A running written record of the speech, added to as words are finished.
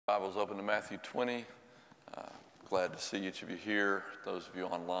Bibles open to Matthew 20. Glad to see each of you here. Those of you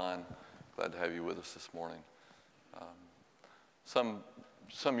online, glad to have you with us this morning. Some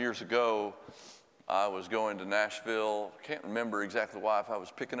years ago, I was going to Nashville. Can't remember exactly why, if I was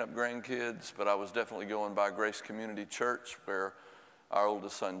picking up grandkids, but I was definitely going by Grace Community Church, where our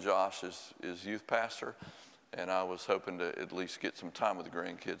oldest son Josh is youth pastor, and I was hoping to at least get some time with the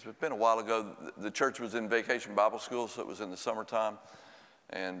grandkids. It's been a while ago. The church was in Vacation Bible School, so it was in the summertime.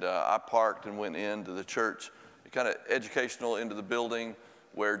 And I parked and went into the church, kind of educational, into the building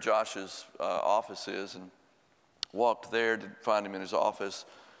where Josh's office is, and walked there to find him in his office.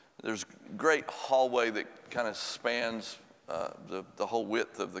 There's a great hallway that kind of spans the whole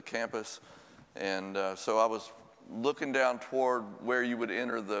width of the campus. And so I was looking down toward where you would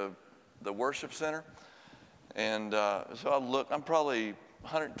enter the worship center. And so I look, I'm probably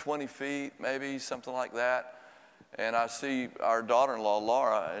 120 feet, maybe, something like that. And I see our daughter-in-law,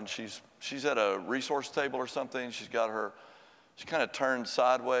 Laura, and she's at a resource table or something. She kind of turned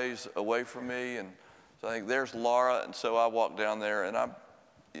sideways away from me. And so I think there's Laura. And so I walk down there, and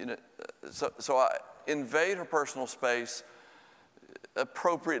so I invade her personal space,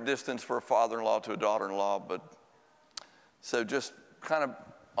 appropriate distance for a father-in-law to a daughter-in-law. But so just kind of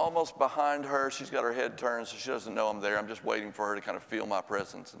almost behind her, she's got her head turned, so she doesn't know I'm there. I'm just waiting for her to kind of feel my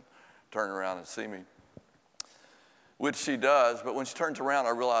presence and turn around and see me, which she does. But when she turns around, I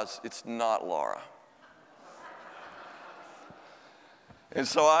realize it's not Laura. And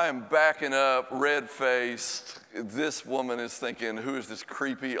so I am backing up, red-faced. This woman is thinking, who is this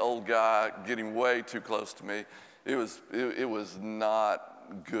creepy old guy getting way too close to me? It was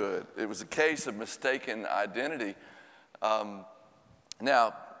not good. It was a case of mistaken identity.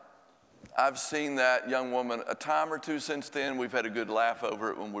 Now, I've seen that young woman a time or two since then. We've had a good laugh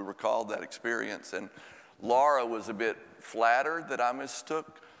over it when we recalled that experience. And Laura was a bit flattered that I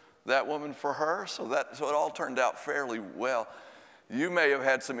mistook that woman for her, so it all turned out fairly well. You may have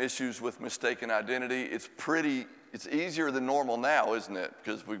had some issues with mistaken identity. It's easier than normal now, isn't it?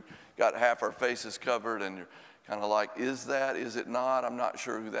 Because we've got half our faces covered, and you're kind of like, is it not? I'm not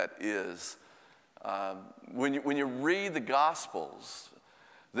sure who that is. When you read the Gospels,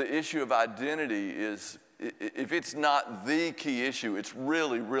 the issue of identity is, if it's not the key issue, it's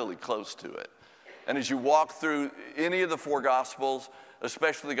really, really close to it. And as you walk through any of the four Gospels,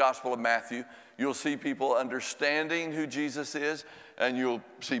 especially the Gospel of Matthew, you'll see people understanding who Jesus is, and you'll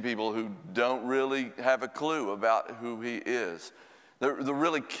see people who don't really have a clue about who he is. The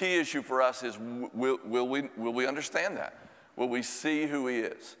really key issue for us is, will we understand that? Will we see who he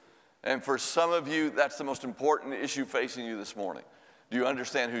is? And for some of you, that's the most important issue facing you this morning. Do you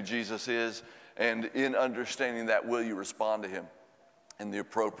understand who Jesus is? And in understanding that, will you respond to him in the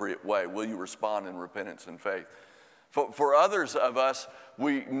appropriate way? Will you respond in repentance and faith? For others of us,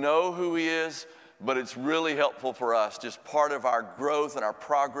 we know who he is, but it's really helpful for us. Just part of our growth and our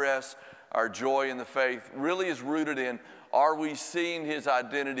progress, our joy in the faith, really is rooted in, are we seeing his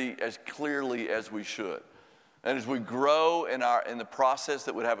identity as clearly as we should? And as we grow in the process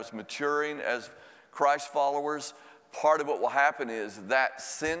that would have us maturing as Christ followers, part of what will happen is that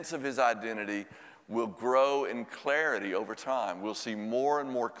sense of his identity will grow in clarity over time. We'll see more and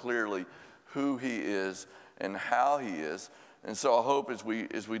more clearly who he is and how he is. And so I hope as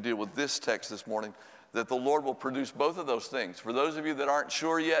we deal with this text this morning, that the Lord will produce both of those things. For those of you that aren't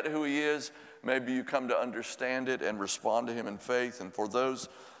sure yet who he is, maybe you come to understand it and respond to him in faith. And for those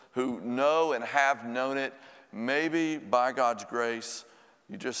who know and have known it, maybe by God's grace,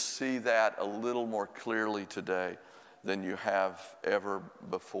 you just see that a little more clearly today than you have ever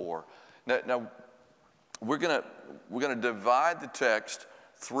before. Now we're gonna divide the text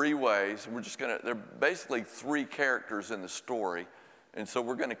three ways. They're basically three characters in the story. And so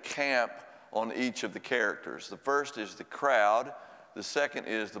we're gonna camp on each of the characters. The first is the crowd, the second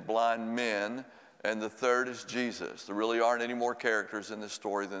is the blind men, and the third is Jesus. There really aren't any more characters in this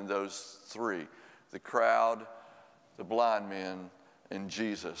story than those three: the crowd, the blind men, and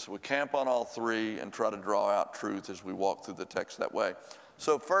Jesus. We camp on all three and try to draw out truth as we walk through the text that way.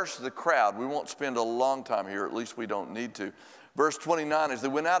 So first, the crowd. We won't spend a long time here, at least we don't need to. Verse 29, as they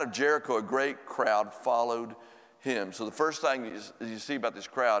went out of Jericho, a great crowd followed him. So the first thing you see about this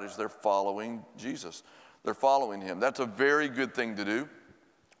crowd is they're following Jesus. They're following him. That's a very good thing to do.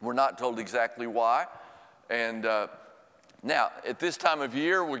 We're not told exactly why. And now, at this time of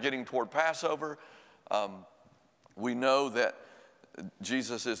year, we're getting toward Passover. We know that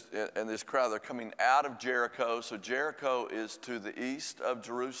Jesus and this crowd, they're coming out of Jericho. So Jericho is to the east of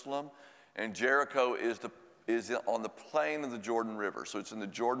Jerusalem, and Jericho is on the plain of the Jordan River. So it's in the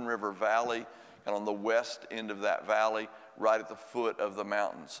Jordan River Valley, and on the west end of that valley, right at the foot of the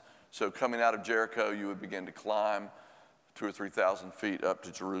mountains. So coming out of Jericho, you would begin to climb 2,000 or 3,000 feet up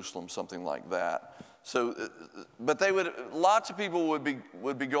to Jerusalem, something like that. So, but lots of people would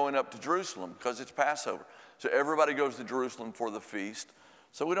be going up to Jerusalem because it's Passover. So everybody goes to Jerusalem for the feast.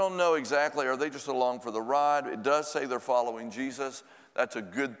 So we don't know exactly, are they just along for the ride? It does say they're following Jesus. That's a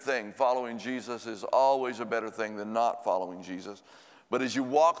good thing. Following Jesus is always a better thing than not following Jesus. But as you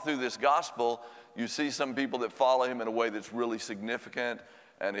walk through this gospel, you see some people that follow him in a way that's really significant,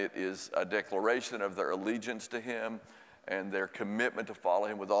 and it is a declaration of their allegiance to him and their commitment to follow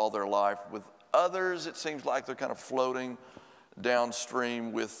him with all their life. With others, it seems like they're kind of floating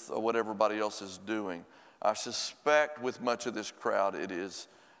downstream with what everybody else is doing. I suspect with much of this crowd, it is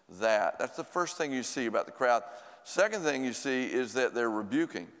that. That's the first thing you see about the crowd. Second thing you see is that they're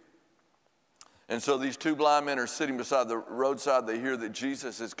rebuking. And so these two blind men are sitting beside the roadside. They hear that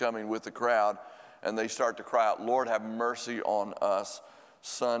Jesus is coming with the crowd, and they start to cry out, "Lord, have mercy on us,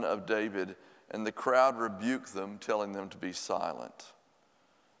 Son of David." And the crowd rebuked them, telling them to be silent.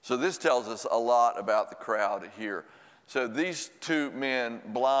 So this tells us a lot about the crowd here. So these two men,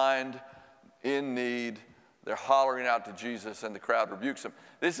 blind, in need, they're hollering out to Jesus, and the crowd rebukes them.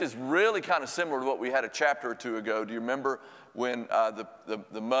 This is really kind of similar to what we had a chapter or two ago. Do you remember when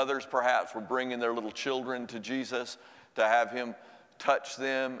the mothers perhaps were bringing their little children to Jesus to have him touch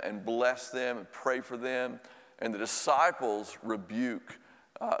them and bless them and pray for them? And the disciples rebuke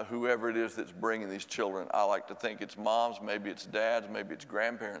whoever it is that's bringing these children. I like to think it's moms, maybe it's dads, maybe it's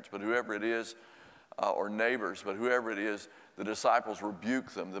grandparents, but whoever it is, or neighbors, but whoever it is, the disciples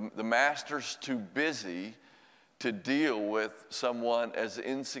rebuke them. The master's too busy to deal with someone as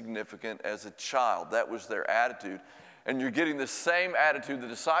insignificant as a child. That was their attitude. And you're getting the same attitude the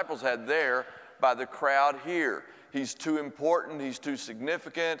disciples had there by the crowd here. He's too important, he's too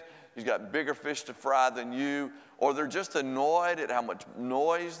significant, he's got bigger fish to fry than you. Or they're just annoyed at how much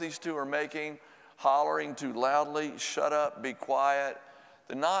noise these two are making, hollering too loudly, shut up, be quiet.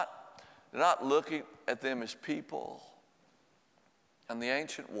 They're not looking at them as people. In the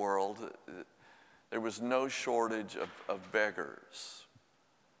ancient world, there was no shortage of beggars.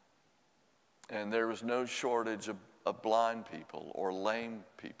 And there was no shortage of blind people or lame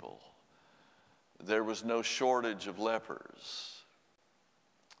people. There was no shortage of lepers.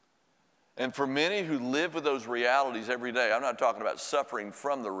 And for many who live with those realities every day, I'm not talking about suffering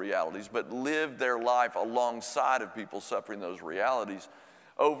from the realities, but live their life alongside of people suffering those realities,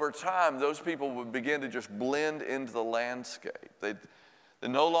 over time, those people would begin to just blend into the landscape. They're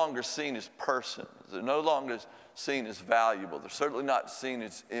no longer seen as persons. They're no longer seen as valuable. They're certainly not seen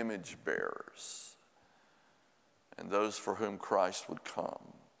as image bearers and those for whom Christ would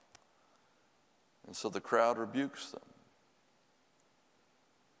come. And so the crowd rebukes them.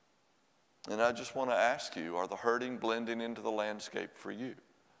 And I just want to ask you, are the hurting blending into the landscape for you?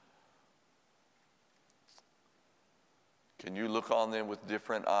 Can you look on them with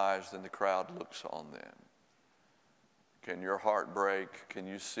different eyes than the crowd looks on them? Can your heart break? Can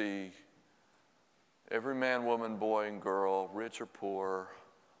you see every man, woman, boy, and girl, rich or poor,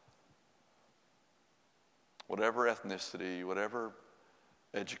 whatever ethnicity, whatever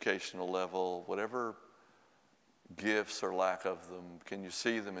educational level, whatever gifts or lack of them, can you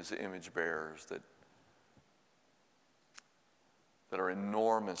see them as image bearers that are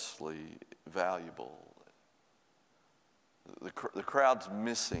enormously valuable? The crowd's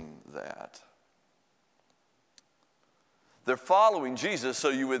missing that. They're following Jesus, so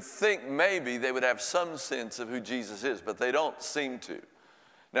you would think maybe they would have some sense of who Jesus is, but they don't seem to.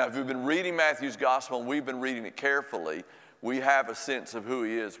 Now, if you've been reading Matthew's gospel, and we've been reading it carefully, we have a sense of who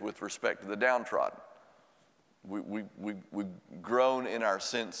he is with respect to the downtrodden. We've grown in our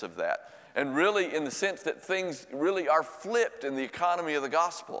sense of that. And really in the sense that things really are flipped in the economy of the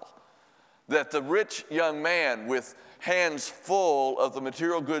gospel. That the rich young man with hands full of the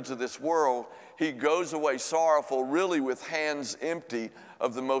material goods of this world, he goes away sorrowful, really with hands empty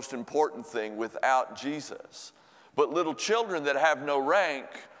of the most important thing, without Jesus. But little children that have no rank,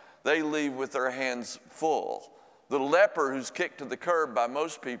 they leave with their hands full. The leper who's kicked to the curb by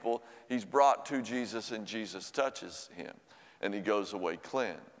most people, he's brought to Jesus and Jesus touches him and he goes away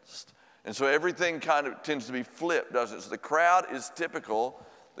cleansed. And so everything kind of tends to be flipped, doesn't it? So the crowd is typical.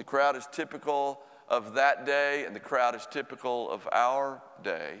 The crowd is typical of that day, and the crowd is typical of our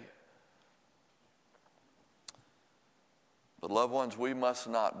day. But loved ones, we must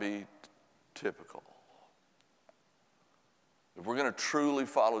not be typical. If we're going to truly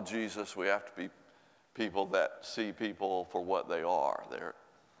follow Jesus, we have to be people that see people for what they are.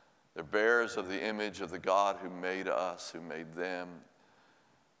 They're bearers of the image of the God who made us, who made them.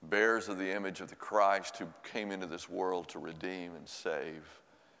 bearers of the image of the Christ who came into this world to redeem and save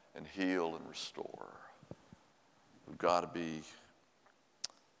and heal and restore. We've got to be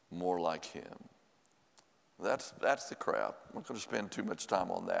more like him. That's the crowd. I'm not going to spend too much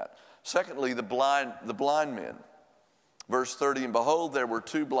time on that. Secondly, the blind men. Verse 30, and behold, there were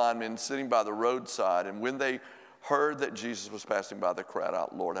two blind men sitting by the roadside, and when they heard that Jesus was passing by, they cried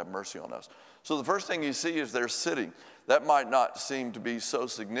out, Lord, have mercy on us. So the first thing you see is they're sitting. That might not seem to be so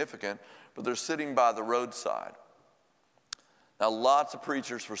significant, but they're sitting by the roadside. Now, lots of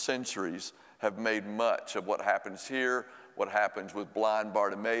preachers for centuries have made much of what happens here, what happens with blind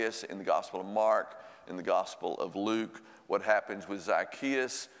Bartimaeus in the Gospel of Mark, in the Gospel of Luke, what happens with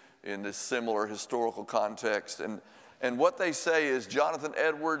Zacchaeus in this similar historical context. And what they say is, Jonathan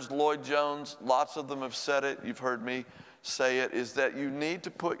Edwards, Lloyd Jones, lots of them have said it, you've heard me say it, is that you need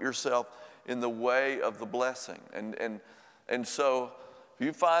to put yourself in the way of the blessing. And so if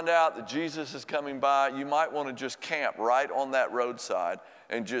you find out that Jesus is coming by, you might want to just camp right on that roadside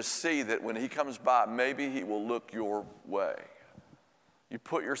and just see that when he comes by, maybe he will look your way. You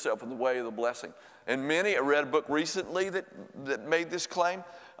put yourself in the way of the blessing. And many, I read a book recently that made this claim,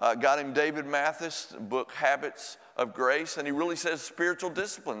 a guy named David Mathis, book Habits of Grace, and he really says spiritual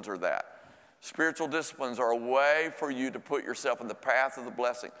disciplines are that. Spiritual disciplines are a way for you to put yourself in the path of the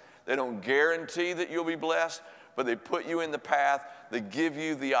blessing. They don't guarantee that you'll be blessed, but they put you in the path. They give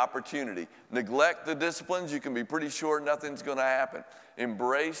you the opportunity. Neglect the disciplines, you can be pretty sure nothing's going to happen.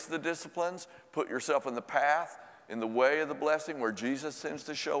 Embrace the disciplines, put yourself in the path, in the way of the blessing where Jesus tends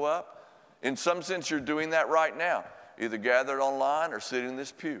to show up. In some sense, you're doing that right now, either gathered online or sitting in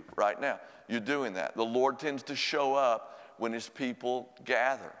this pew right now. You're doing that. The Lord tends to show up when his people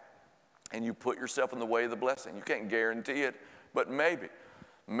gather, and you put yourself in the way of the blessing. You can't guarantee it, but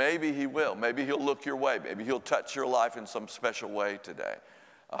maybe he will. Maybe he'll look your way. Maybe he'll touch your life in some special way today.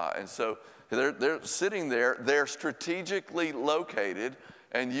 And so they're sitting there. They're strategically located,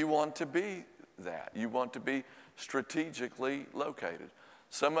 and you want to be that. You want to be strategically located.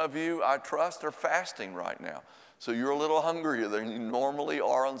 Some of you, I trust, are fasting right now. So you're a little hungrier than you normally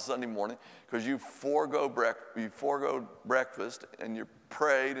are on Sunday morning because you forego breakfast and you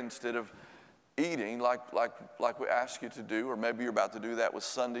prayed instead of eating like we ask you to do, or maybe you're about to do that with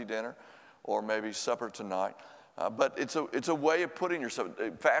Sunday dinner or maybe supper tonight. But it's a way of putting yourself.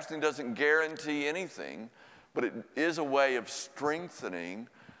 Fasting doesn't guarantee anything, but it is a way of strengthening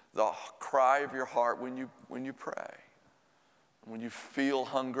the cry of your heart when you pray. When you feel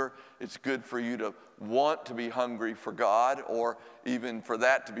hunger, it's good for you to want to be hungry for God, or even for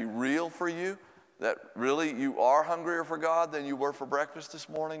that to be real for you, that really you are hungrier for God than you were for breakfast this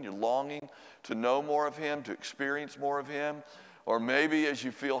morning. You're longing to know more of him, to experience more of him. Or maybe as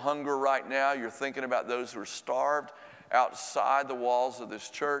you feel hunger right now, you're thinking about those who are starved outside the walls of this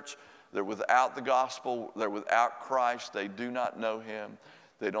church. They're without the gospel. They're without Christ. They do not know him.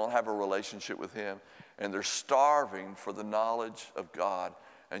 They don't have a relationship with him. And they're starving for the knowledge of God.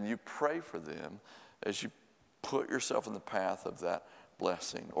 And you pray for them as you put yourself in the path of that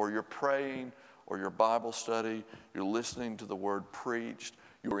blessing. Or you're praying, or your Bible study, you're listening to the word preached,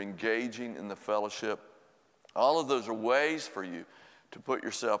 you're engaging in the fellowship. All of those are ways for you to put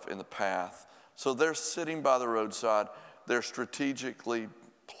yourself in the path. So they're sitting by the roadside. They're strategically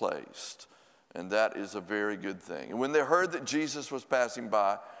placed. And that is a very good thing. And when they heard that Jesus was passing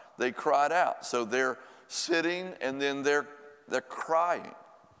by, they cried out. So they're sitting and then they're crying.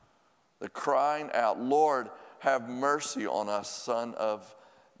 They're crying out, Lord, have mercy on us, Son of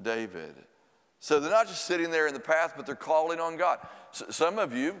David. So they're not just sitting there in the path, but they're calling on God. So some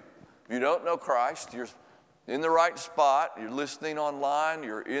of you, if you don't know Christ, you're in the right spot, you're listening online,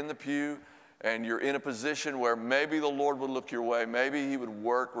 you're in the pew, and you're in a position where maybe the Lord would look your way. Maybe he would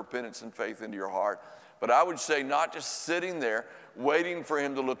work repentance and faith into your heart. But I would say not just sitting there waiting for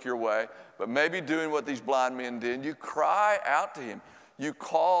him to look your way, but maybe doing what these blind men did. You cry out to him. You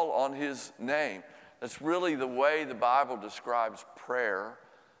call on his name. That's really the way the Bible describes prayer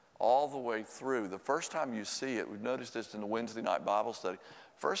all the way through. The first time you see it, we've noticed this in the Wednesday night Bible study,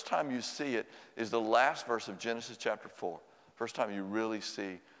 first time you see it is the last verse of Genesis chapter 4. First time you really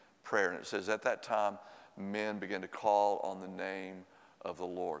see prayer. And it says, at that time, men began to call on the name of the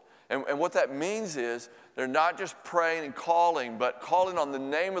Lord. And what that means is they're not just praying and calling, but calling on the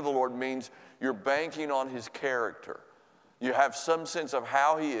name of the Lord means you're banking on his character. You have some sense of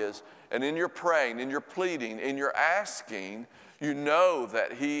how he is. And in your praying, in your pleading, in your asking, you know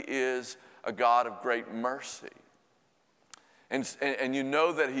that he is a God of great mercy. And you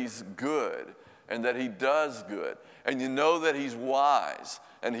know that he's good and that he does good. And you know that he's wise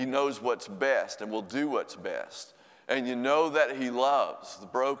and he knows what's best and will do what's best. and you know that he loves the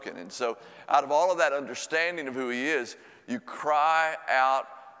broken. And so out of all of that understanding of who he is, you cry out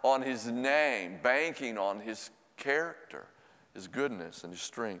on his name, banking on his character, his goodness and his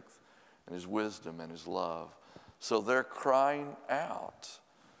strength and his wisdom and his love. So they're crying out,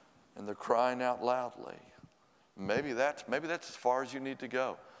 and they're crying out loudly. Maybe that's as far as you need to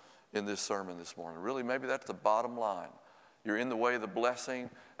go in this sermon this morning. Really, maybe that's the bottom line. You're in the way of the blessing,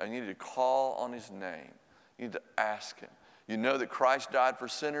 and you need to call on his name. You need to ask him. You know that Christ died for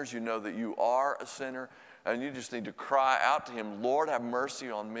sinners. You know that you are a sinner, and you just need to cry out to him, Lord, have mercy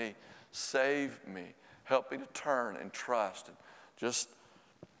on me. Save me. Help me to turn and trust. And just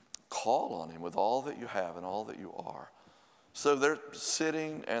call on him with all that you have and all that you are. So they're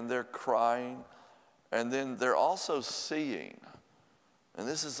sitting and they're crying, and then they're also seeing. And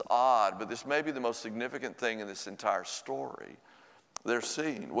this is odd, but this may be the most significant thing in this entire story. They're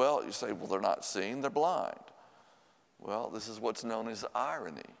seeing. Well, you say, well, they're not seeing, they're blind. Well, this is what's known as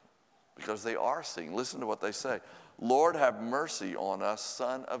irony, because they are seeing. Listen to what they say. Lord, have mercy on us,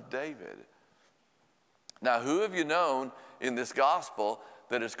 son of David. Now, who have you known in this gospel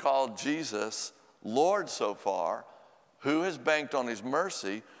that has called Jesus Lord so far? Who has banked on his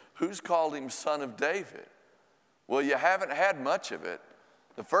mercy? Who's called him son of David? Well, you haven't had much of it.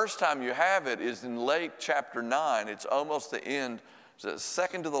 The first time you have it is in late chapter 9. It's almost the end. It's the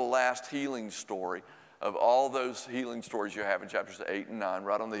second to the last healing story of all those healing stories you have in chapters 8 and 9,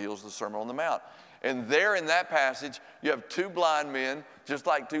 right on the heels of the Sermon on the Mount. And there in that passage, you have two blind men, just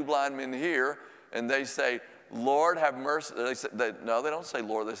like two blind men here, and they say, Lord, have mercy. No, they don't say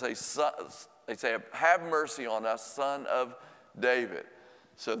Lord. They say, son, have mercy on us, son of David.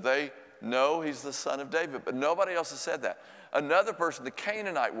 So they know he's the son of David, but nobody else has said that. Another person, the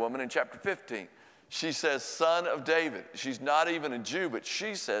Canaanite woman in chapter 15, she says, son of David. She's not even a Jew, but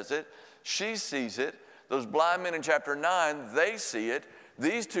she says it. She sees it. Those blind men in chapter 9, they see it.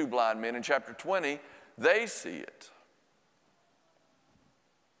 These two blind men in chapter 20, they see it.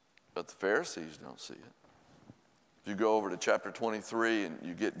 But the Pharisees don't see it. If you go over to chapter 23 and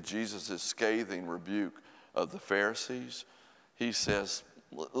you get Jesus' scathing rebuke of the Pharisees, he says,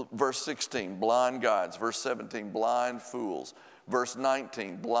 verse 16, blind guides. Verse 17, blind fools. Verse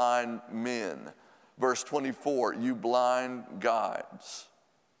 19, blind men. Verse 24, you blind guides.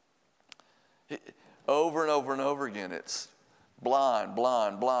 Over and over and over again, it's blind,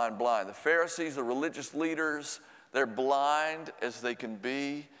 blind, blind, blind. The Pharisees, the religious leaders, they're blind as they can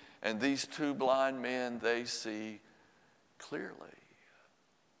be. And these two blind men, they see clearly.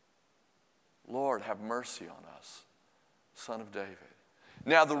 Lord, have mercy on us, son of David.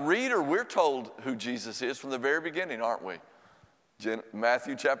 Now, the reader, we're told who Jesus is from the very beginning, aren't we?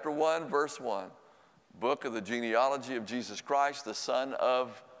 Matthew chapter 1, verse 1. Book of the genealogy of Jesus Christ, the son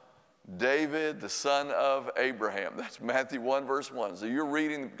of David, the son of Abraham. That's Matthew 1, verse 1. So you're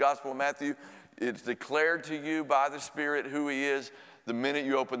reading the Gospel of Matthew. It's declared to you by the Spirit who he is the minute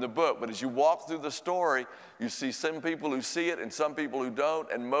you open the book. But as you walk through the story, you see some people who see it and some people who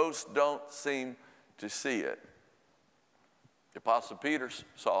don't, and most don't seem to see it. The Apostle Peter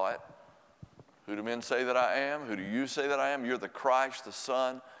saw it. Who do men say that I am? Who do you say that I am? You're the Christ, the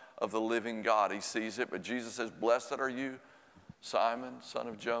Son of the living God. He sees it, but Jesus says, blessed are you, Simon, son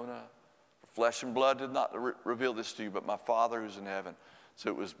of Jonah. Flesh and blood did not reveal this to you, but my Father who's in heaven. So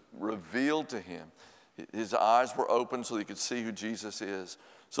it was revealed to him. His eyes were open so he could see who Jesus is.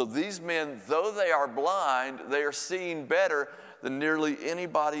 So these men, though they are blind, they are seeing better than nearly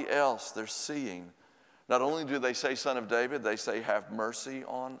anybody else. They're seeing. Not only do they say son of David, they say have mercy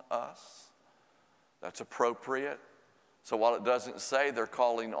on us. That's appropriate. So while it doesn't say they're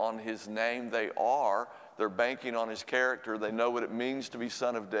calling on his name, they're banking on his character. They know what it means to be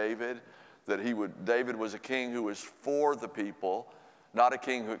son of David, that David was a king who was for the people, not a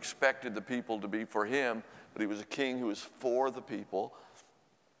king who expected the people to be for him, but he was a king who was for the people.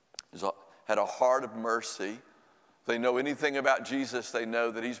 He had a heart of mercy. If they know anything about Jesus, they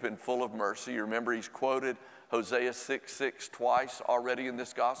know that he's been full of mercy. You remember he's quoted Hosea 6:6 twice already in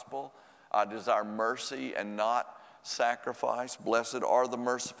this gospel. I desire mercy and not sacrifice. Blessed are the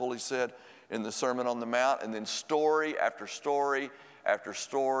merciful, he said in the Sermon on the Mount. And then story after story after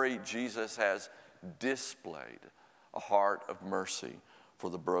story, Jesus has displayed a heart of mercy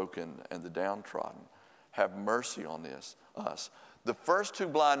for the broken and the downtrodden. Have mercy on us. The first two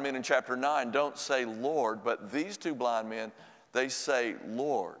blind men in chapter 9 don't say Lord, but these two blind men, they say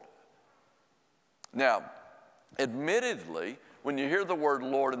Lord. Now, admittedly, when you hear the word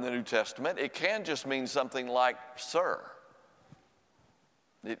Lord in the New Testament, it can just mean something like sir.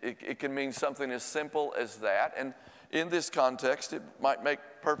 It can mean something as simple as that. And in this context, it might make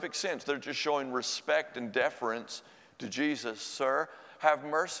perfect sense. They're just showing respect and deference to Jesus, "Sir, have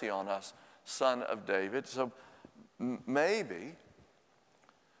mercy on us, Son of David." So maybe.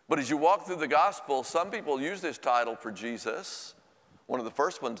 But as you walk through the gospel, some people use this title for Jesus. One of the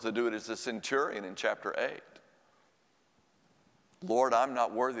first ones to do it is the centurion in chapter 8. "Lord, I'm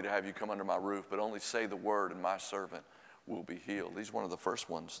not worthy to have you come under my roof, but only say the word and my servant will be healed." He's one of the first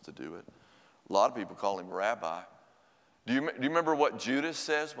ones to do it. A lot of people call him Rabbi. Do you remember what Judas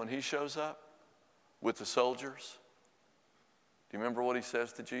says when he shows up with the soldiers? Do you remember what he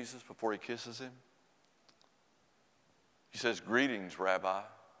says to Jesus before he kisses him? He says, "Greetings, Rabbi."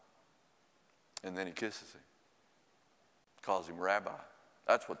 And then he kisses him. Calls him Rabbi.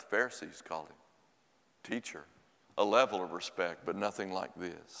 That's what the Pharisees called him. Teacher. A level of respect, but nothing like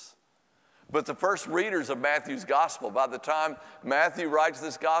this. But the first readers of Matthew's gospel, by the time Matthew writes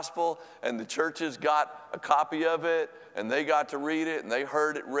this gospel and the churches got a copy of it and they got to read it and they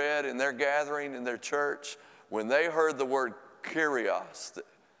heard it read in their gathering in their church, when they heard the word Kyrios,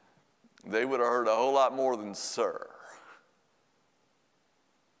 they would have heard a whole lot more than "sir."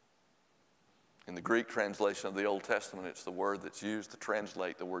 In the Greek translation of the Old Testament, it's the word that's used to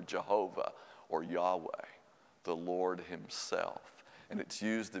translate the word Jehovah or Yahweh, the Lord himself. And it's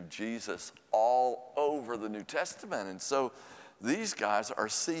used of Jesus all over the New Testament. And so these guys are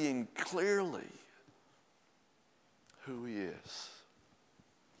seeing clearly who he is.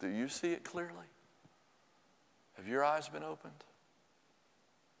 Do you see it clearly? Have your eyes been opened?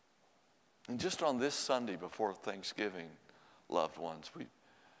 And just on this Sunday before Thanksgiving, loved ones, we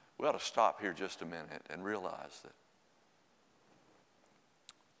ought to stop here just a minute and realize that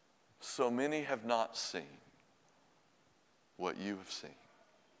so many have not seen what you have seen.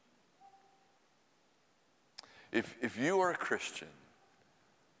 If you are a Christian,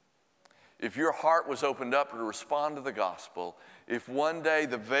 if your heart was opened up to respond to the gospel, if one day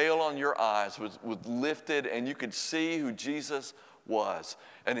the veil on your eyes was lifted and you could see who Jesus was,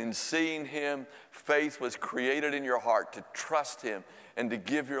 and in seeing him, faith was created in your heart to trust him and to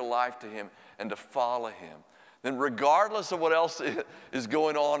give your life to him and to follow him, then regardless of what else is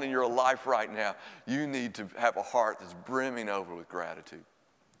going on in your life right now, you need to have a heart that's brimming over with gratitude.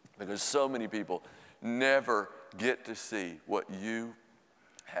 Because so many people never get to see what you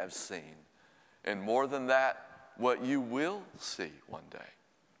have seen. And more than that, what you will see one day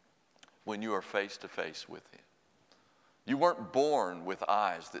when you are face to face with him. You weren't born with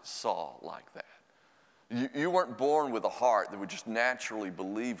eyes that saw like that. You weren't born with a heart that would just naturally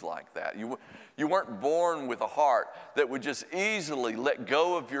believe like that. You weren't born with a heart that would just easily let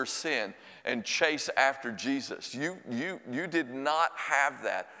go of your sin and chase after Jesus. You did not have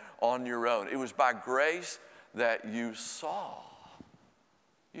that on your own. It was by grace that you saw.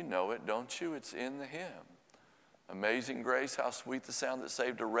 You know it, don't you? It's in the hymn. Amazing grace, how sweet the sound that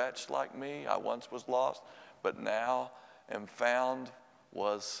saved a wretch like me. I once was lost, but now am found,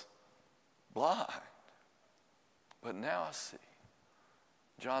 was blind, but now I see.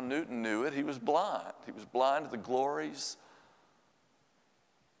 John Newton knew it. He was blind. He was blind to the glories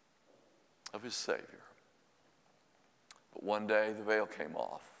of his Savior. But one day the veil came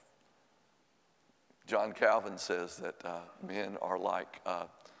off. John Calvin says that men are like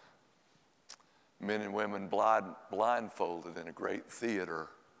men and women blindfolded in a great theater.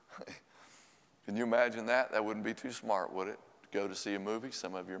 Can you imagine that? That wouldn't be too smart, would it? To go to see a movie.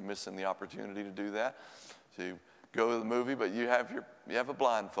 Some of you are missing the opportunity to do that. So you go to the movie, but you have a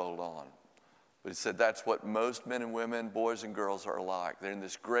blindfold on. But he said that's what most men and women, boys and girls are like. They're in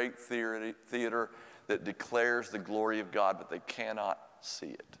this great theater that declares the glory of God, but they cannot see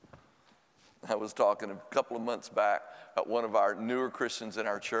it. I was talking a couple of months back about one of our newer Christians in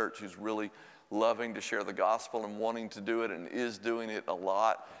our church who's really loving to share the gospel and wanting to do it and is doing it a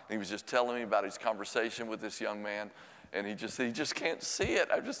lot. And he was just telling me about his conversation with this young man, and he just can't see it.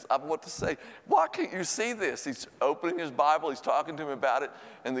 I want to say, why can't you see this? He's opening his Bible, he's talking to him about it,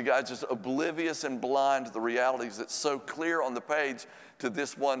 and the guy's just oblivious and blind to the realities that's so clear on the page to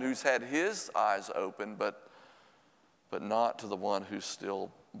this one who's had his eyes open, but not to the one who's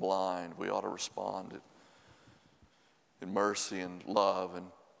still blind. We ought to respond in mercy and love and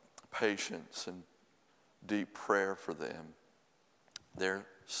patience and deep prayer for them. They're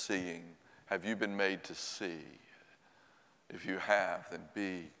seeing. Have you been made to see? If you have, then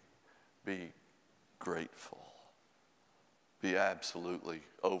be grateful. Be absolutely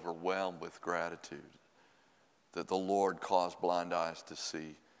overwhelmed with gratitude that the Lord caused blind eyes to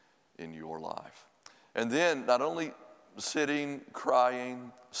see in your life. And then not only sitting,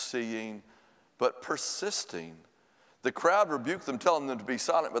 crying, seeing, but persisting. The crowd rebuked them, telling them to be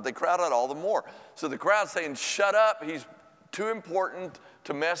silent, but they cried out all the more. So the crowd's saying, shut up, he's too important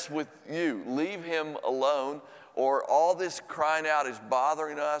to mess with you. Leave him alone. or all this crying out is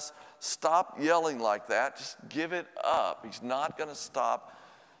bothering us, stop yelling like that. Just give it up. He's not going to stop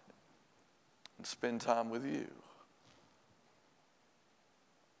and spend time with you.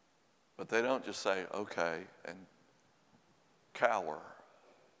 But they don't just say, okay, and cower.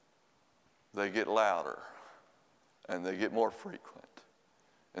 They get louder, and they get more frequent,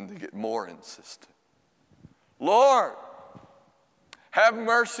 and they get more insistent. Lord, have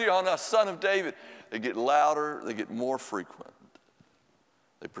mercy on us, Son of David. They get louder, they get more frequent.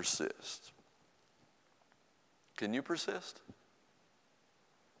 They persist. Can you persist?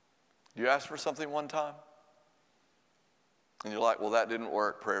 You ask for something one time, and you're like, well, that didn't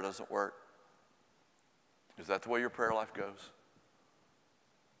work, prayer doesn't work. Is that the way your prayer life goes?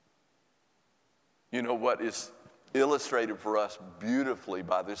 You know what is illustrated for us beautifully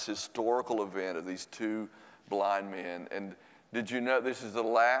by this historical event of these two blind men. And did you know this is the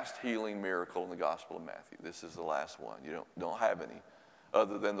last healing miracle in the Gospel of Matthew? This is the last one. You don't have any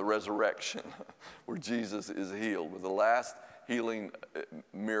other than the resurrection where Jesus is healed. But the last healing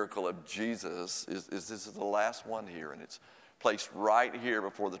miracle of Jesus is this is the last one here, and it's placed right here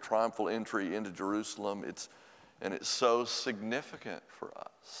before the triumphal entry into Jerusalem. And it's so significant for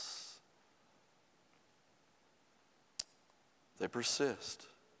us. They persist.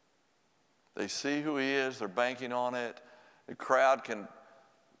 They see who he is. They're banking on it. The crowd can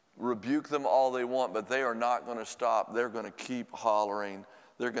rebuke them all they want, but they are not going to stop. They're going to keep hollering.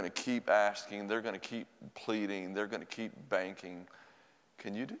 They're going to keep asking. They're going to keep pleading. They're going to keep banking.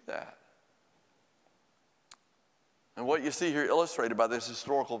 Can you do that? And what you see here illustrated by this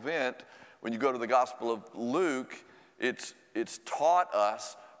historical event, when you go to the Gospel of Luke, it's taught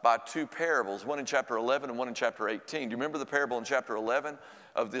us by two parables, one in chapter 11 and one in chapter 18. Do you remember the parable in chapter 11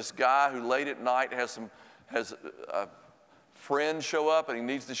 of this guy who late at night has a friend show up and he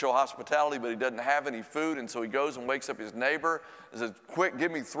needs to show hospitality, but he doesn't have any food, and so he goes and wakes up his neighbor and says, quick,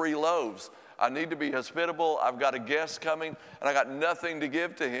 give me 3 loaves. I need to be hospitable. I've got a guest coming, and I got nothing to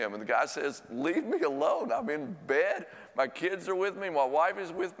give to him. And the guy says, leave me alone. I'm in bed. My kids are with me. My wife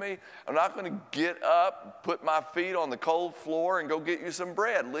is with me. I'm not going to get up, put my feet on the cold floor, and go get you some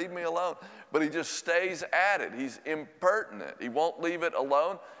bread. Leave me alone. But he just stays at it. He's impertinent. He won't leave it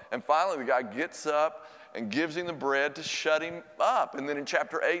alone. And finally, the guy gets up and gives him the bread to shut him up. And then in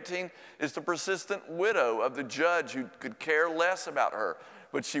chapter 18 is the persistent widow of the judge who could care less about her.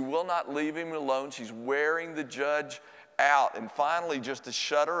 But she will not leave him alone. She's wearing the judge out. And finally, just to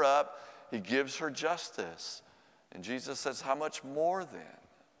shut her up, he gives her justice. And Jesus says, how much more then?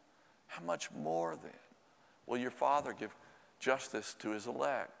 How much more then will your Father give justice to his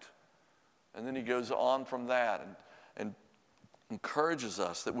elect? And then he goes on from that and encourages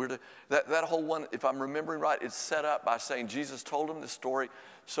us that we're to, that whole one, if I'm remembering right, it's set up by saying Jesus told them this story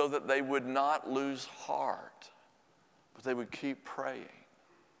so that they would not lose heart, but they would keep praying.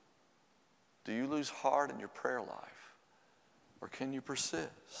 Do you lose heart in your prayer life? Or can you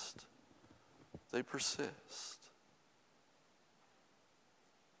persist? They persist.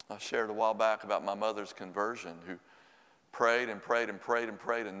 I shared a while back about my mother's conversion, who prayed and prayed and prayed and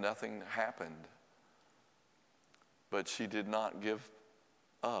prayed and nothing happened. But she did not give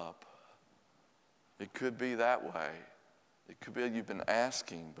up. It could be that way. It could be you've been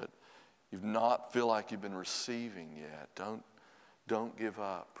asking, but you've not feel like you've been receiving yet. Don't give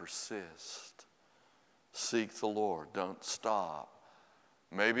up. Persist. Seek the Lord. Don't stop.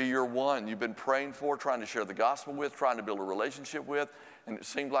 Maybe you're one you've been praying for, trying to share the gospel with, trying to build a relationship with, and it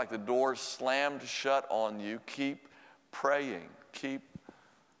seemed like the doors slammed shut on you. Keep praying. Keep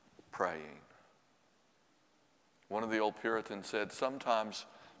praying. One of the old Puritans said, sometimes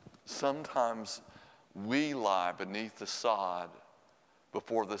we lie beneath the sod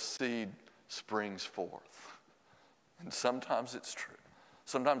before the seed springs forth. And sometimes it's true.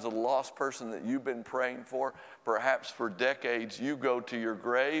 Sometimes a lost person that you've been praying for, perhaps for decades, you go to your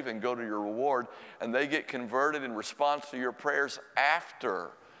grave and go to your reward, and they get converted in response to your prayers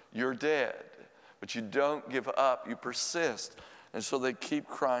after you're dead. But you don't give up, you persist. And so they keep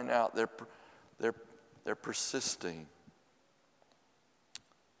crying out. They're persisting.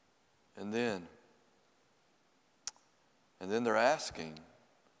 And then they're asking.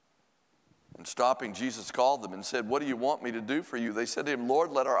 And stopping, Jesus called them and said, what do you want me to do for you? They said to him,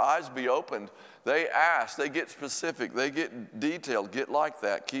 Lord, let our eyes be opened. They ask, they get specific, they get detailed, get like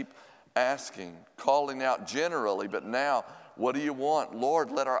that. Keep asking, calling out generally, but now, what do you want? Lord,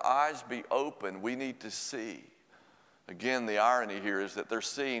 let our eyes be open. We need to see. Again, the irony here is that they're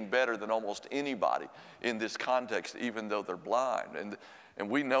seeing better than almost anybody in this context, even though they're blind. And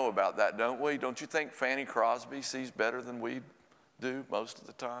we know about that, don't we? Don't you think Fanny Crosby sees better than we do most of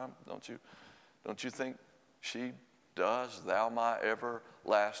the time? Don't you think She does. Thou my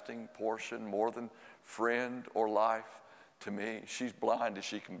everlasting portion, more than friend or life to me. She's blind as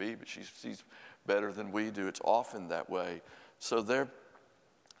she can be, but she sees better than we do. It's often that way. So they're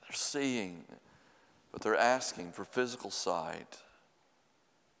seeing, but they're asking for physical sight.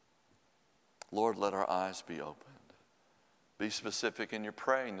 Lord, let our eyes be opened. Be specific in your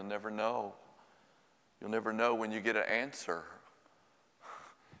praying. You'll never know. You'll never know when you get an answer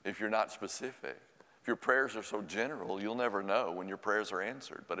if you're not specific. If your prayers are so general, you'll never know when your prayers are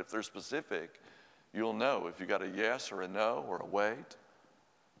answered. But if they're specific, you'll know if you got a yes or a no or a wait,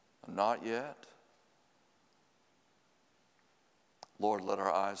 a not yet. Lord, let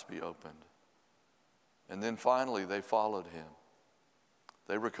our eyes be opened. And then finally, they followed him.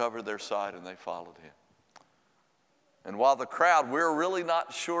 They recovered their sight and they followed him. And while the crowd, we're really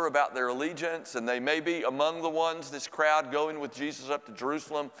not sure about their allegiance, and they may be among the ones, this crowd going with Jesus up to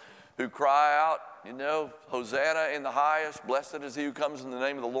Jerusalem, who cry out, you know, Hosanna in the highest, blessed is he who comes in the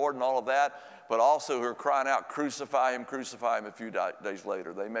name of the Lord, and all of that, but also who are crying out, crucify him a few days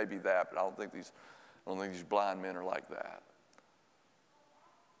later. They may be that, but I don't think these blind men are like that.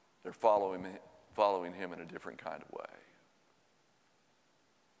 They're following him in a different kind of way.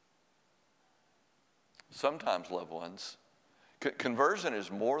 Sometimes, loved ones, conversion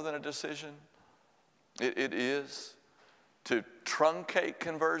is more than a decision. It is. To truncate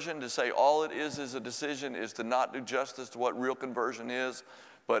conversion, to say all it is a decision, is to not do justice to what real conversion is.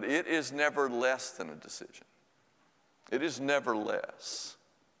 But it is never less than a decision. It is never less.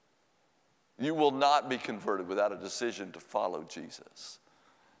 You will not be converted without a decision to follow Jesus.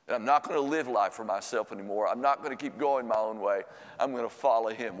 And I'm not going to live life for myself anymore. I'm not going to keep going my own way. I'm going to follow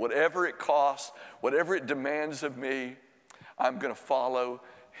him. Whatever it costs, whatever it demands of me, I'm going to follow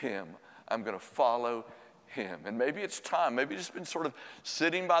him. I'm going to follow him. And maybe it's time. Maybe you've just been sort of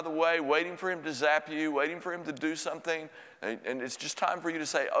sitting by the way, waiting for him to zap you, waiting for him to do something. And it's just time for you to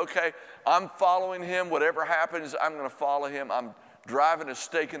say, okay, I'm following him. Whatever happens, I'm going to follow him. I'm driving a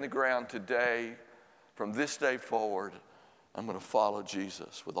stake in the ground today. From this day forward, I'm going to follow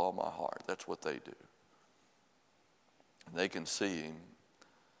Jesus with all my heart. That's what they do. And they can see him,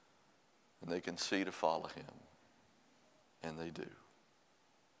 and they can see to follow him, and they do.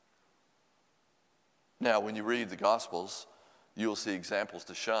 Now, when you read the Gospels, you'll see examples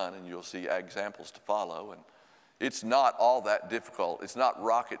to shun, and you'll see examples to follow, and it's not all that difficult. It's not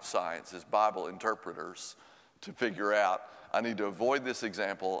rocket science as Bible interpreters to figure out, I need to avoid this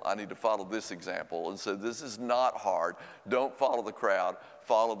example, I need to follow this example. And so this is not hard. Don't follow the crowd.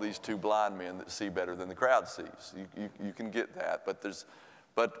 Follow these two blind men that see better than the crowd sees. You can get that, but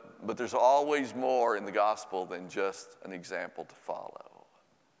there's always more in the gospel than just an example to follow.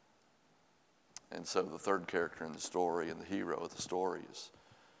 And so the third character in the story and the hero of the story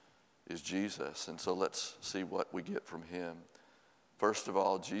is Jesus. And so let's see what we get from him. First of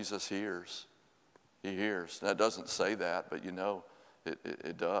all, Jesus hears. He hears. Now, it doesn't say that, but you know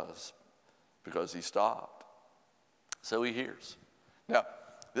it does because he stopped. So he hears. Now,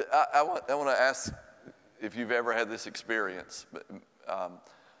 I want to ask if you've ever had this experience.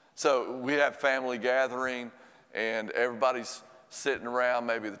 So we have family gathering, and everybody's sitting around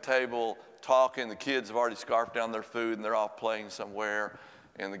maybe the table talking. The kids have already scarfed down their food, and they're off playing somewhere,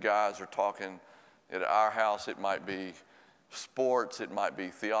 and the guys are talking. At our house, it might be sports, it might be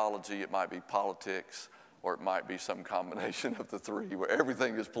theology, it might be politics, or it might be some combination of the three, where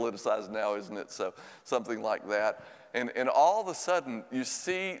everything is politicized now, isn't it? So something like that. And all of a sudden, you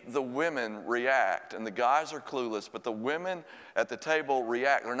see the women react, and the guys are clueless, but the women at the table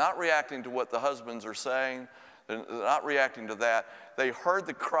react. They're not reacting to what the husbands are saying. They're not reacting to that. They heard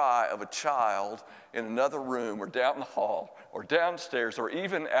the cry of a child in another room, or down the hall, or downstairs, or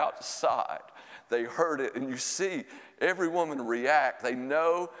even outside. They heard it, and you see every woman react. They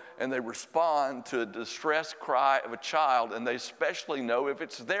know and they respond to a distressed cry of a child, and they especially know if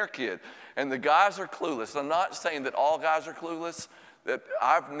it's their kid. And the guys are clueless. I'm not saying that all guys are clueless, that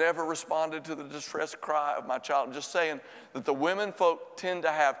I've never responded to the distressed cry of my child. I'm just saying that the women folk tend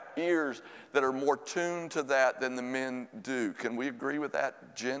to have ears that are more tuned to that than the men do. Can we agree with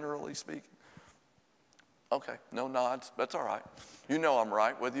that, generally speaking? Okay, no nods. That's all right. You know I'm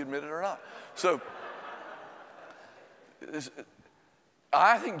right, whether you admit it or not. So,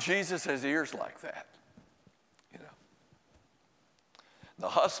 I think Jesus has ears like that. You know, the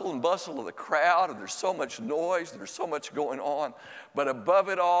hustle and bustle of the crowd, and there's so much noise, there's so much going on. But above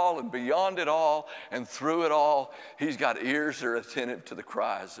it all, and beyond it all, and through it all, he's got ears that are attentive to the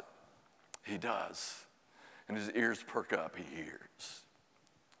cries. He does. And his ears perk up, he hears.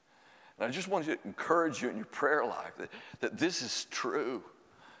 And I just want to encourage you in your prayer life that this is true.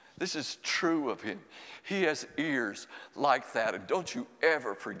 This is true of him. He has ears like that, and don't you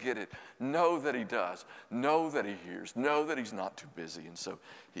ever forget it. Know that he does. Know that he hears. Know that he's not too busy, and so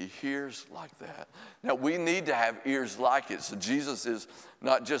he hears like that. Now, we need to have ears like it. So Jesus is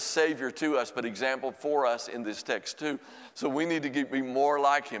not just Savior to us, but example for us in this text too. So we need to be more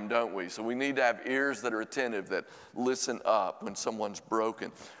like him, don't we? So we need to have ears that are attentive, that listen up when someone's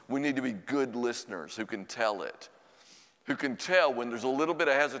broken. We need to be good listeners who can tell it. Who can tell when there's a little bit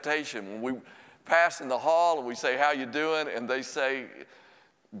of hesitation. When we pass in the hall and we say, how you doing? And they say,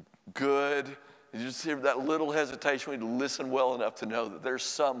 good. You just hear that little hesitation. We need to listen well enough to know that there's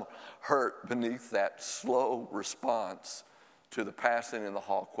some hurt beneath that slow response to the passing in the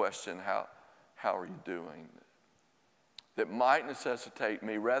hall question, how are you doing? That might necessitate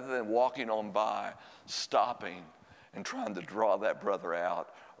me, rather than walking on by, stopping and trying to draw that brother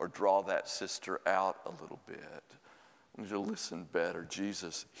out or draw that sister out a little bit. We need to listen better.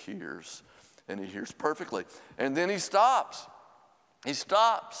 Jesus hears, and he hears perfectly. And then he stops. He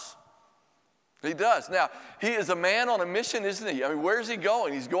stops. He does. Now, he is a man on a mission, isn't he? I mean, where's he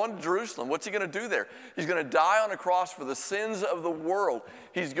going? He's going to Jerusalem. What's he going to do there? He's going to die on a cross for the sins of the world.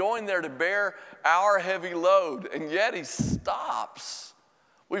 He's going there to bear our heavy load, and yet he stops.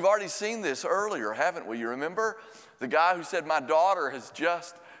 We've already seen this earlier, haven't we? You remember the guy who said, my daughter has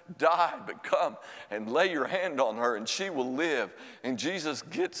just died, but come and lay your hand on her and she will live. And Jesus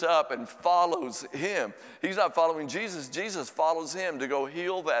gets up and follows him. He's not following Jesus. Jesus follows him to go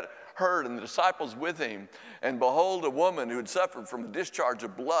heal that hurt, and the disciples with him. And behold, a woman who had suffered from a discharge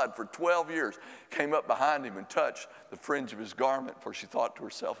of blood for 12 years came up behind him and touched the fringe of his garment, for she thought to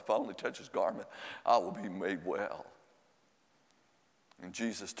herself, if I only touch his garment, I will be made well. And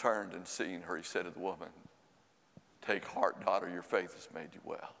Jesus turned, and seeing her, he said to the woman, take heart, daughter, your faith has made you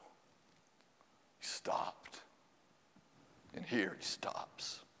well. He stopped. And here he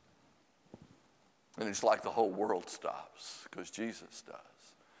stops. And it's like the whole world stops, because Jesus does.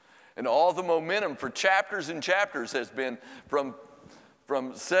 And all the momentum for chapters and chapters has been from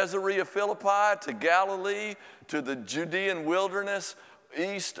Caesarea Philippi to Galilee to the Judean wilderness,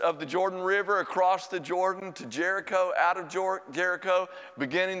 east of the Jordan River, across the Jordan to Jericho, out of Jericho,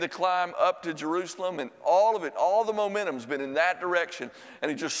 beginning to climb up to Jerusalem, and all of it, all the momentum's been in that direction. And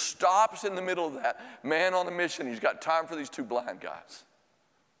he just stops in the middle of that. Man on a mission. He's got time for these two blind guys.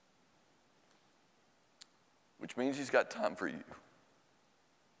 Which means he's got time for you.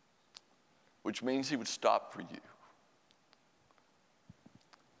 Which means he would stop for you.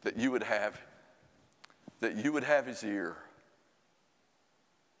 That you would have his ear.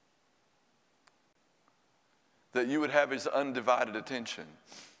 That you would have his undivided attention.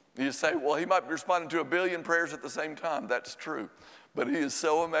 You say, well, he might be responding to 1 billion prayers at the same time. That's true. But he is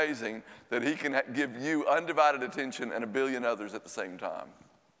so amazing that he can give you undivided attention and 1 billion others at the same time.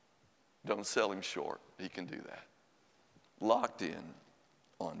 Don't sell him short. He can do that. Locked in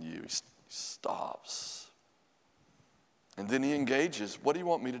on you. He stops. And then he engages. What do you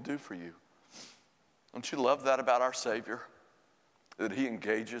want me to do for you? Don't you love that about our Savior? That he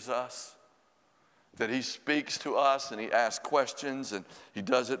engages us. That he speaks to us and he asks questions, and he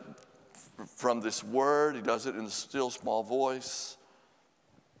does it from this word. He does it in a still small voice.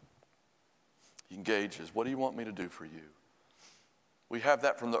 He engages. What do you want me to do for you? We have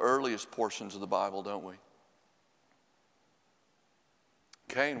that from the earliest portions of the Bible, don't we?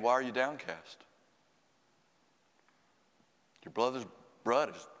 Cain, why are you downcast? Your brother's blood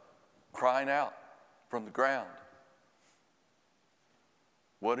is crying out from the ground.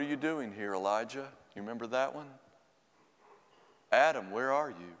 What are you doing here, Elijah? You remember that one? Adam, where are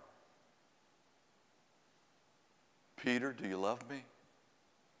you? Peter, do you love me?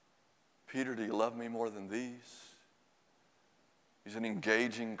 Peter, do you love me more than these? He's an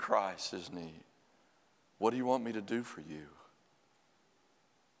engaging Christ, isn't he? What do you want me to do for you?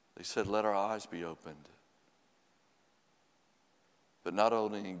 They said, let our eyes be opened. But not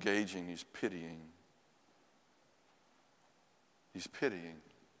only engaging, he's pitying. He's pitying.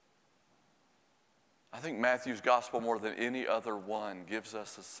 I think Matthew's gospel, more than any other one, gives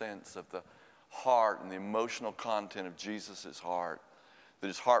us a sense of the heart and the emotional content of Jesus' heart, that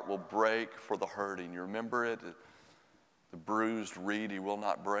his heart will break for the hurting. You remember it? The bruised reed he will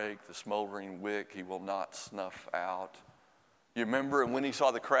not break, the smoldering wick he will not snuff out. You remember, and when he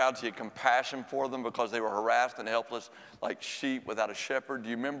saw the crowds, he had compassion for them because they were harassed and helpless like sheep without a shepherd. Do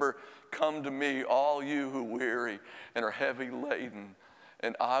you remember, come to me, all you who weary and are heavy laden,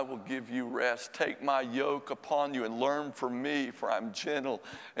 and I will give you rest. Take my yoke upon you and learn from me, for I'm gentle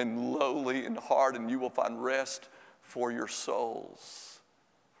and lowly in heart, and you will find rest for your souls.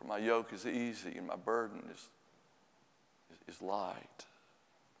 For my yoke is easy and my burden is light.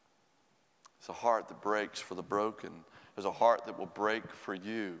 It's a heart that breaks for the broken. There's a heart that will break for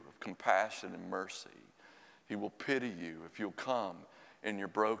you of compassion and mercy. He will pity you if you'll come in your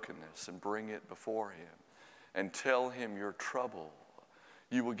brokenness and bring it before him and tell him your trouble.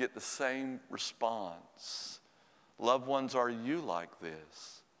 You will get the same response. Loved ones, are you like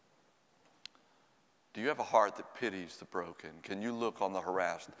this? Do you have a heart that pities the broken? Can you look on the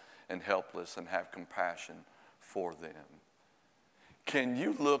harassed and helpless and have compassion for them? Can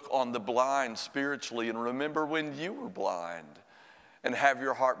you look on the blind spiritually and remember when you were blind and have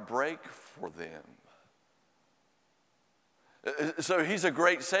your heart break for them? So he's a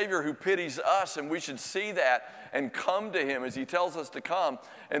great Savior who pities us, and we should see that and come to him as he tells us to come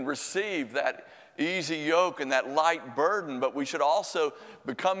and receive that easy yoke and that light burden. But we should also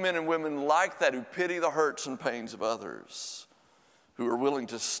become men and women like that who pity the hurts and pains of others, who are willing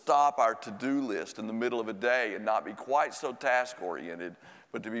to stop our to-do list in the middle of a day and not be quite so task-oriented,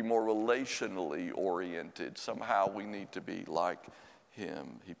 but to be more relationally oriented. Somehow we need to be like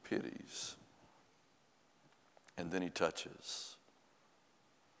him. He pities. And then he touches.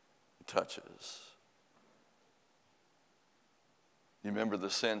 He touches. You remember the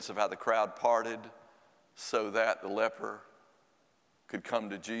sense of how the crowd parted so that the leper could come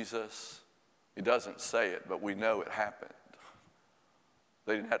to Jesus? He doesn't say it, but we know it happened.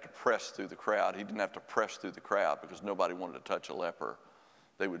 They didn't have to press through the crowd. He didn't have to press through the crowd because nobody wanted to touch a leper.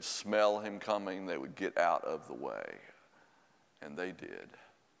 They would smell him coming. They would get out of the way. And they did.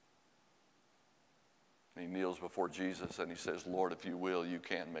 And he kneels before Jesus and he says, Lord, if you will, you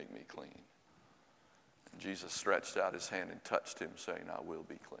can make me clean. And Jesus stretched out his hand and touched him, saying, I will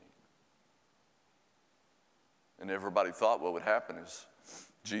be clean. And everybody thought what would happen is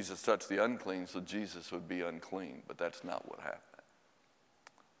Jesus touched the unclean, so Jesus would be unclean. But that's not what happened.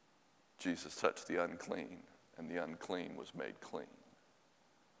 Jesus touched the unclean, and the unclean was made clean.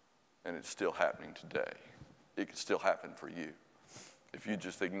 And it's still happening today. It can still happen for you. If you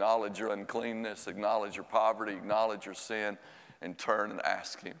just acknowledge your uncleanness, acknowledge your poverty, acknowledge your sin, and turn and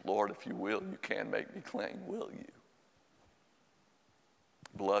ask him, Lord, if you will, you can make me clean, will you?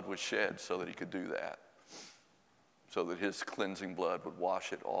 Blood was shed so that he could do that, so that his cleansing blood would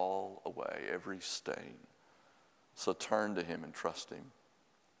wash it all away, every stain. So turn to him and trust him.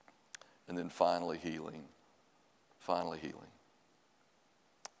 And then finally healing. Finally healing.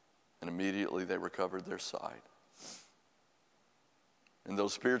 And immediately they recovered their sight. And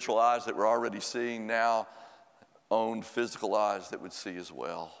those spiritual eyes that were already seeing now owned physical eyes that would see as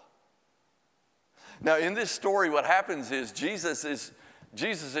well. Now in this story, what happens is Jesus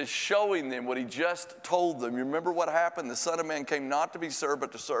is showing them what he just told them. You remember what happened? The Son of Man came not to be served,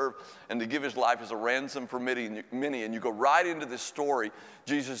 but to serve and to give his life as a ransom for many. And you go right into this story.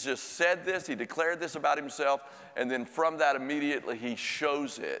 Jesus just said this. He declared this about himself. And then from that immediately he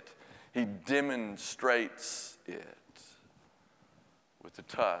shows it. He demonstrates it with the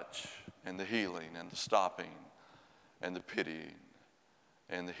touch and the healing and the stopping and the pitying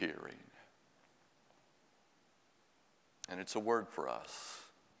and the hearing. And it's a word for us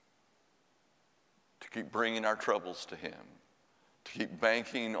to keep bringing our troubles to him, to keep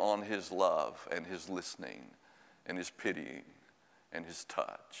banking on his love and his listening and his pitying and his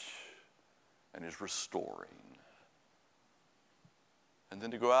touch and his restoring. And then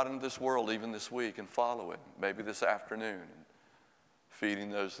to go out into this world even this week and follow him, maybe this afternoon, and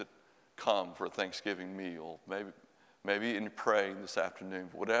feeding those that come for a Thanksgiving meal, maybe in praying this afternoon,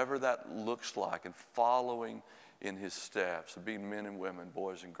 whatever that looks like, and following in his steps of being men and women,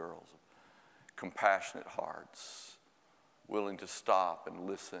 boys and girls, compassionate hearts, willing to stop and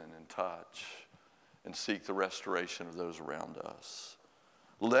listen and touch and seek the restoration of those around us.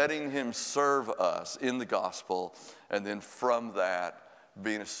 Letting him serve us in the gospel, and then from that,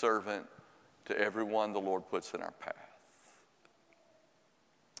 being a servant to everyone the Lord puts in our path.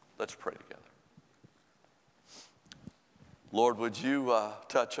 Let's pray together. Lord, would you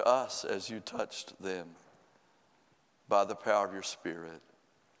touch us as you touched them by the power of your Spirit?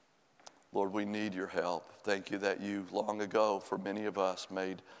 Lord, we need your help. Thank you that you long ago, for many of us,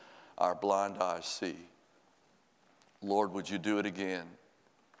 made our blind eyes see. Lord, would you do it again,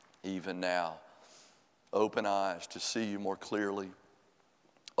 even now? Open eyes to see you more clearly.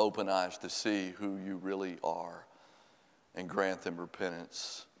 Open eyes to see who you really are, and grant them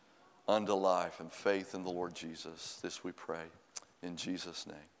repentance unto life and faith in the Lord Jesus. This we pray in Jesus'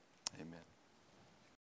 name. Amen.